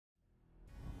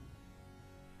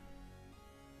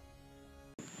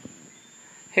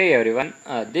Hey everyone,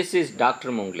 this is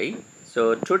Dr.Mungli.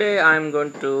 So today I am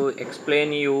going to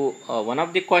explain you one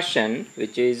of the question,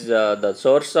 which is the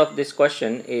source of this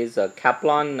question is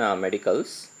Kaplan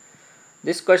medicals.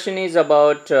 This question is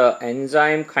about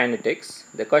enzyme kinetics.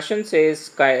 The question says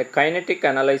kinetic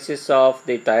analysis of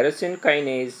the tyrosine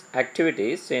kinase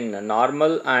activities in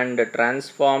normal and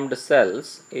transformed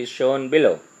cells is shown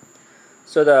below.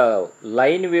 So the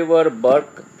Lineweaver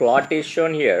Burk plot is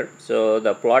shown here. So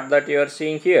the plot that you are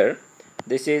seeing here,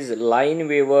 this is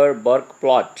Lineweaver Burk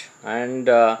plot, and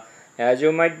as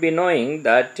you might be knowing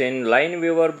that in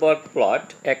Lineweaver Burk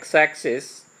plot,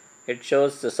 x-axis it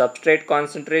shows the substrate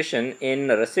concentration in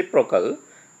reciprocal,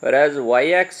 whereas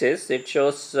y-axis it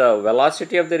shows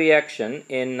velocity of the reaction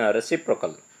in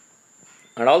reciprocal.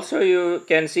 And also you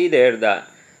can see there that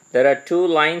there are two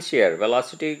lines here,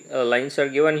 velocity lines are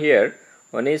given here.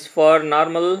 One is for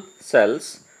normal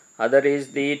cells, other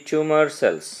is the tumor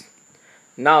cells.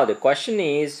 Now the question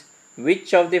is,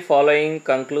 which of the following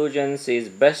conclusions is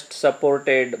best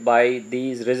supported by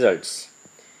these results?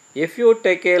 If you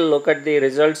take a look at the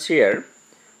results here,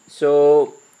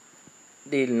 so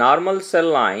the normal cell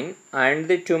line and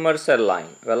the tumor cell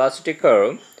line velocity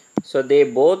curve, so they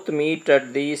both meet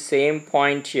at the same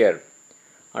point here.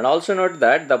 And also note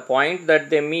that the point that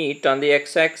they meet on the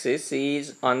x-axis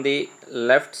is on the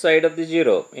left side of the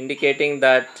zero, indicating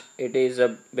that it is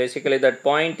basically that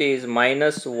point is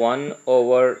minus 1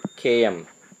 over km.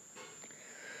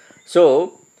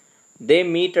 So they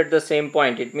meet at the same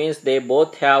point. It means they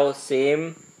both have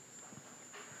same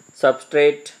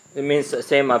substrate, it means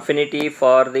same affinity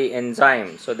for the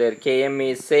enzyme. So their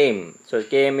km is same. So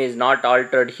km is not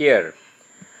altered here.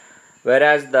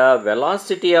 Whereas the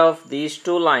velocity of these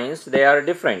two lines, they are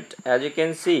different. As you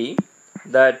can see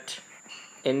that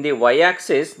in the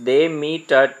y-axis they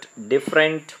meet at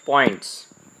different points.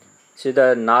 See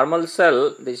the normal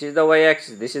cell, this is the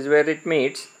y-axis, this is where it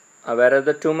meets, whereas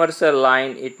the tumor cell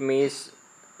line it meets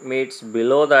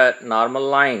below the normal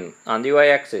line on the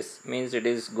y-axis, means it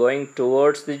is going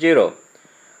towards the zero.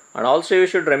 And also you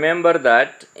should remember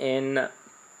that in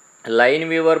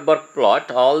Lineweaver Burk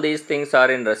plot, all these things are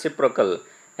in reciprocal.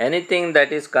 Anything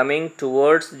that is coming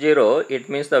towards zero, it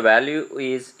means the value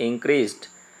is increased.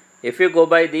 If you go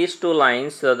by these two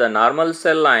lines, so the normal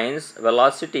cell lines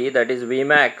velocity, that is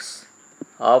Vmax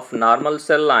of normal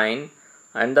cell line,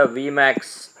 and the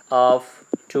Vmax of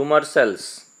tumor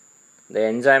cells, the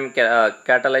enzyme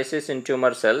catalysis in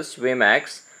tumor cells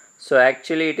Vmax, so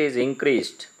actually it is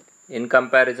increased in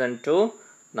comparison to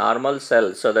normal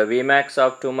cells. So the Vmax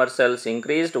of tumor cells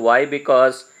increased. Why?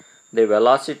 Because the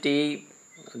velocity,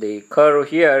 the curve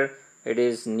here, it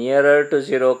is nearer to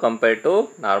zero compared to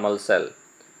normal cell.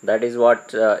 That is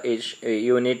what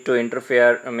you need to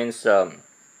interpret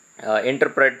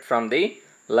from the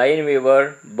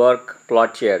Lineweaver Burk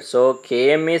plot here. So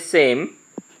km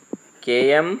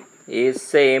is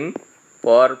same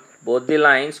for both the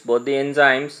lines, both the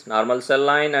enzymes, normal cell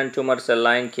line and tumor cell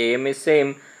line. Km is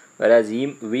same, whereas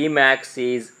Vmax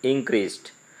is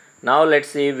increased. Now let's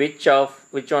see which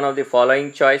one of the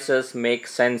following choices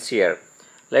makes sense here.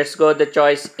 Let's go with the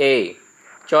choice A.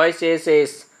 Choice A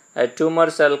says a tumor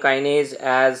cell kinase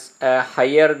has a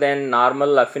higher than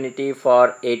normal affinity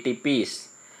for ATPs.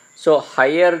 So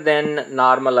higher than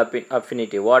normal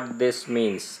affinity, what this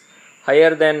means?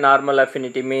 Higher than normal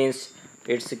affinity means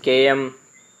its Km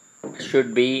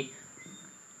should be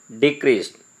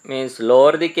decreased, means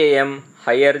lower the Km,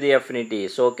 higher the affinity.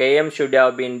 So Km should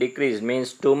have been decreased,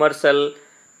 means tumor cell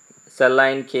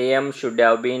line Km should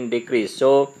have been decreased.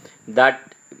 So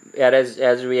that, whereas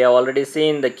as we have already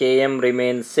seen, the Km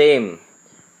remains same.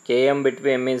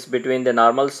 Km between the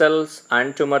normal cells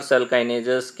and tumor cell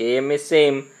kinases, Km is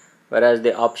same, whereas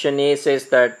the option A says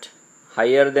that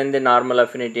higher than the normal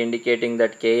affinity, indicating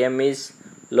that Km is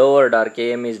lowered or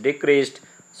Km is decreased.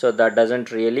 So that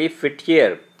doesn't really fit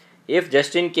here. If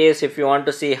just in case, if you want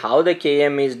to see how the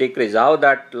Km is decreased, how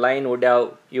that line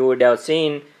you would have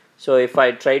seen. So if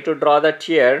I try to draw that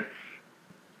here,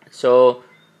 so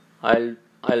I'll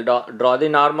draw the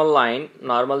normal line,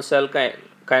 normal cell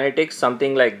kinetics,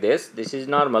 something like this. This is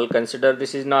normal, consider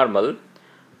this is normal,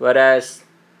 whereas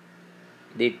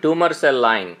the tumor cell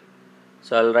line,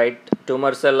 so I'll write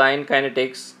tumor cell line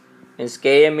kinetics, means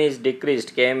Km is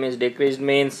decreased. Km is decreased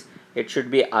means it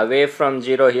should be away from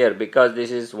zero here, because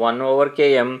this is 1 over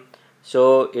Km,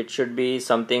 so it should be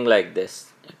something like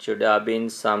this. It should have been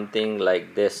something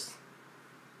like this.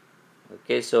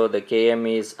 Okay, so the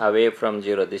Km is away from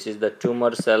zero. This is the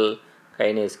tumor cell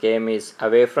kinase. Km is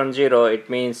away from zero. It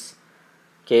means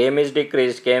Km is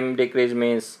decreased. Km decreased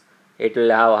means it will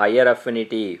have higher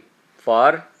affinity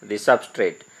for the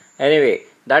substrate. Anyway,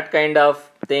 That kind of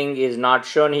thing is not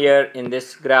shown here in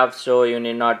this graph, so you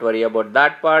need not worry about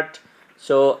that part.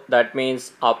 So that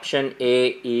means option A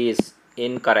is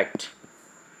incorrect.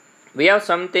 We have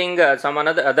something, some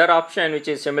other option which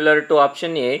is similar to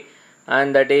option A,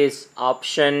 and that is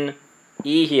option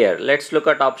E here. Let's look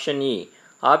at option E.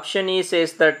 Option E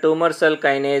says that tumor cell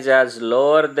kinase has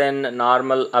lower than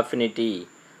normal affinity.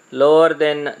 Lower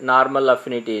than normal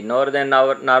affinity. Lower than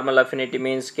our normal affinity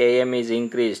means Km is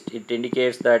increased. It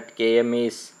indicates that Km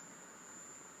is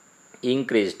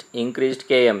increased. Increased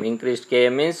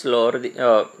Km means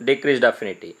lower decreased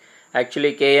affinity.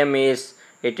 Actually Km is,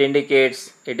 it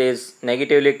indicates, it is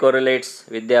negatively correlates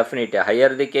with the affinity.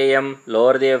 Higher the Km,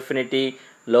 lower the affinity,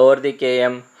 lower the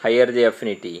Km, higher the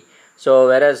affinity. So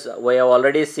whereas we have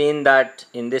already seen that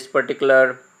in this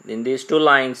particular, in these two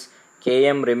lines,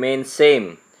 Km remains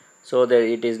same. So that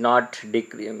it is not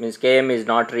means Km is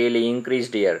not really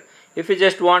increased here. If you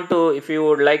just want to, if you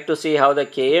would like to see how the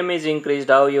Km is increased,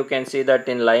 how you can see that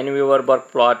in Lineweaver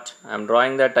Burk plot. I am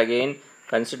drawing that again.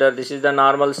 Consider this is the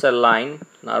normal cell line,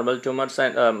 normal tumor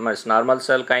cell, normal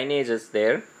cell kinase is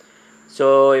there.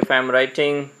 So if I am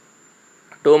writing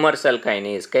tumor cell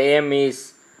kinase, Km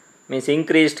is means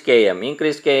increased Km.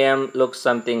 Increased Km looks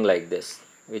something like this,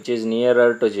 which is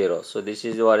nearer to 0. So this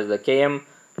is what is the Km.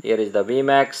 Here is the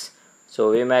Vmax.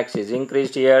 So Vmax is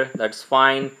increased here. That's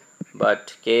fine.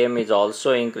 But Km is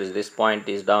also increased. This point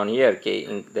is down here.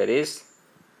 There is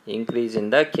increase in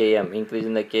the Km. Increase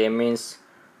in the Km means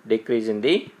decrease in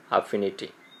the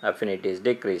affinity. Affinity is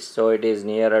decreased. So it is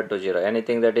nearer to 0.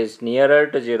 Anything that is nearer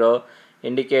to 0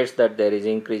 indicates that there is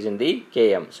increase in the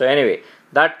Km. So anyway,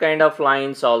 that kind of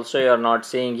lines also you are not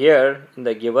seeing here in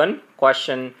the given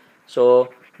question.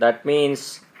 So that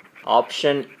means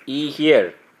option E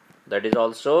here, that is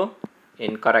also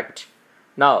incorrect.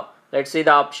 Now let's see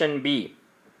the option B.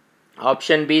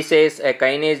 Option B says a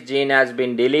kinase gene has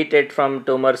been deleted from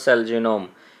tumor cell genome.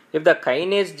 If the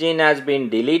kinase gene has been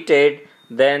deleted,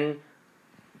 then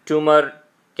tumor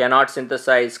cannot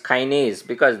synthesize kinase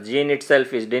because gene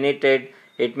itself is deleted.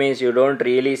 It means you don't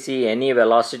really see any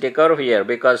velocity curve here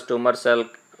because tumor cell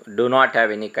do not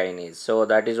have any kinase. So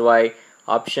that is why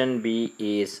option B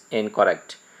is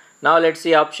incorrect. Now let's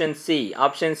see option C.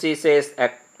 Option C says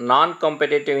a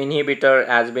non-competitive inhibitor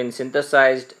has been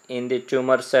synthesized in the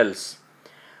tumor cells.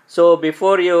 So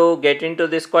before you get into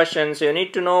these questions, you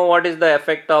need to know what is the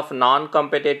effect of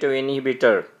non-competitive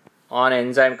inhibitor on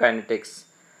enzyme kinetics.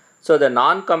 So the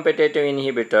non-competitive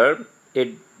inhibitor,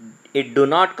 it do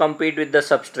not compete with the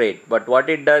substrate, but what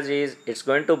it does is it's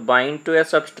going to bind to a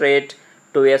substrate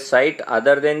to a site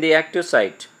other than the active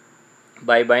site.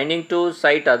 By binding to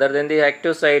site other than the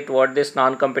active site, what this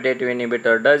non-competitive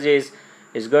inhibitor does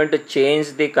is going to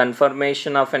change the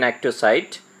conformation of an active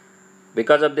site.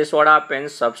 Because of this, what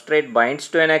happens, substrate binds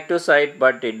to an active site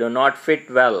but it do not fit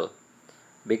well.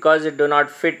 Because it do not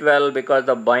fit well, because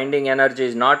the binding energy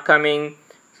is not coming,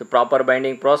 the proper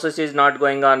binding process is not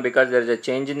going on, because there is a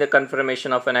change in the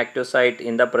conformation of an active site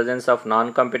in the presence of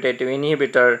non-competitive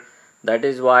inhibitor. That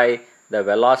is why the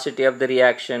velocity of the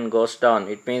reaction goes down.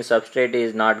 It means substrate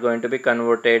is not going to be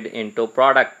converted into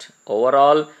product.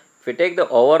 Overall, if we take the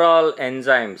overall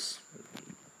enzymes,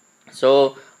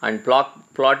 so and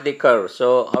plot the curve.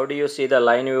 So how do you see the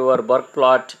Lineweaver Burk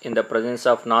plot in the presence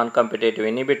of non-competitive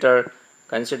inhibitor?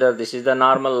 Consider this is the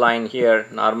normal line here,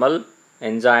 normal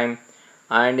enzyme,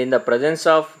 and in the presence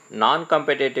of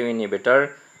non-competitive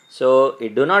inhibitor, so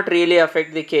it do not really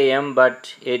affect the Km,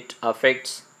 but it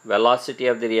affects velocity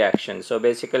of the reaction. So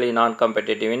basically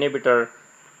non-competitive inhibitor,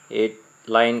 it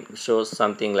line shows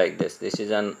something like this. This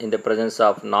is in the presence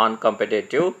of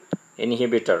non-competitive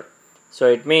inhibitor. So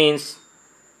it means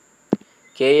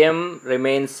Km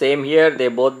remains same here. They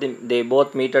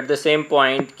both meet at the same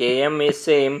point. Km is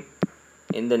same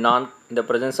in the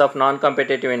presence of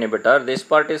non-competitive inhibitor. This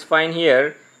part is fine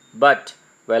here, but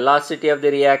velocity of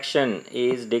the reaction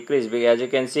is decreased because as you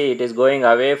can see it is going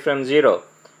away from 0.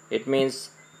 It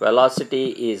means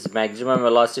velocity is maximum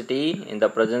velocity in the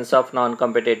presence of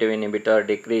non-competitive inhibitor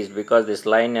decreased because this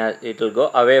line it will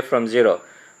go away from 0.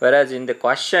 Whereas in the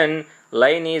question,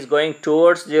 line is going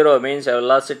towards 0, means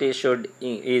velocity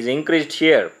is increased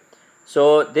here.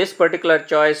 So this particular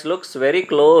choice looks very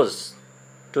close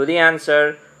to the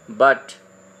answer, but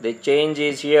the change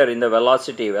is here in the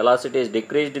velocity. Velocity is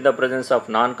decreased in the presence of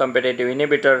non-competitive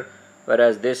inhibitor,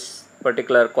 whereas this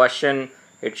particular question,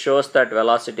 it shows that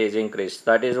velocity is increased.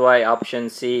 That is why option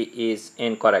C is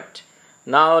incorrect.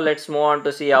 Now let's move on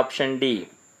to see option D.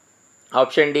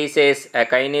 Option D says a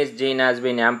kinase gene has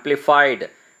been amplified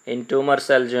in tumor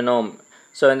cell genome.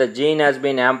 So when the gene has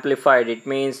been amplified, it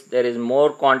means there is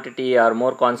more quantity or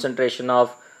more concentration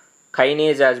of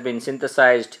kinase has been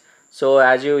synthesized. So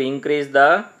as you increase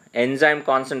the enzyme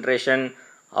concentration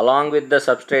along with the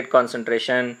substrate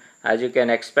concentration, as you can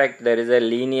expect, there is a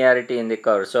linearity in the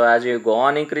curve. So as you go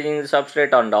on increasing the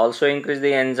substrate and also increase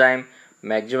the enzyme,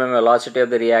 maximum velocity of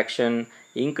the reaction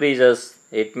increases.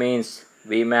 It means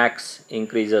Vmax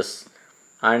increases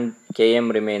and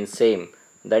Km remains same.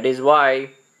 That is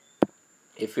why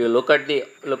if you look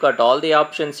at all the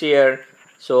options here,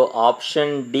 so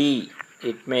option D,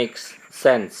 it makes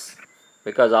sense,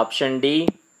 because option D,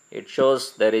 it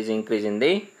shows there is increase in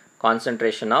the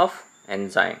concentration of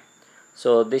enzyme.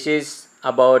 So this is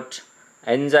about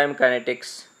enzyme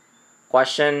kinetics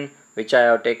question which I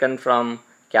have taken from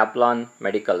Kaplan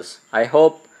Medicals. I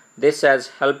hope this has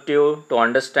helped you to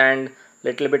understand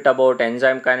little bit about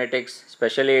enzyme kinetics,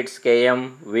 especially its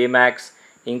Km, Vmax,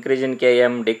 increase in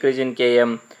Km, decrease in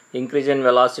Km, increase in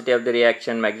velocity of the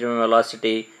reaction, maximum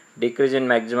velocity, decrease in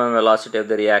maximum velocity of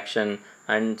the reaction,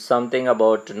 and something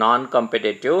about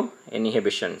non-competitive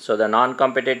inhibition. So the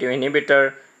non-competitive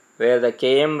inhibitor, where the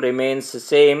Km remains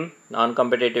same,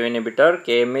 non-competitive inhibitor,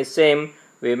 Km is same,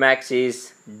 Vmax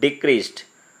is decreased.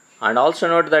 And also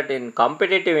note that in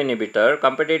competitive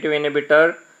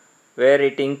inhibitor, where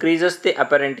it increases the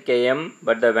apparent Km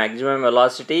but the maximum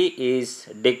velocity is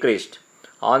decreased.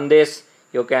 On this,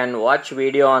 you can watch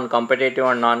video on competitive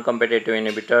and non-competitive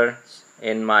inhibitor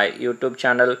in my YouTube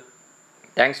channel.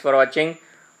 Thanks for watching.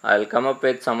 I'll come up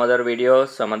with some other videos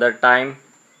some other time.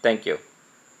 Thank you.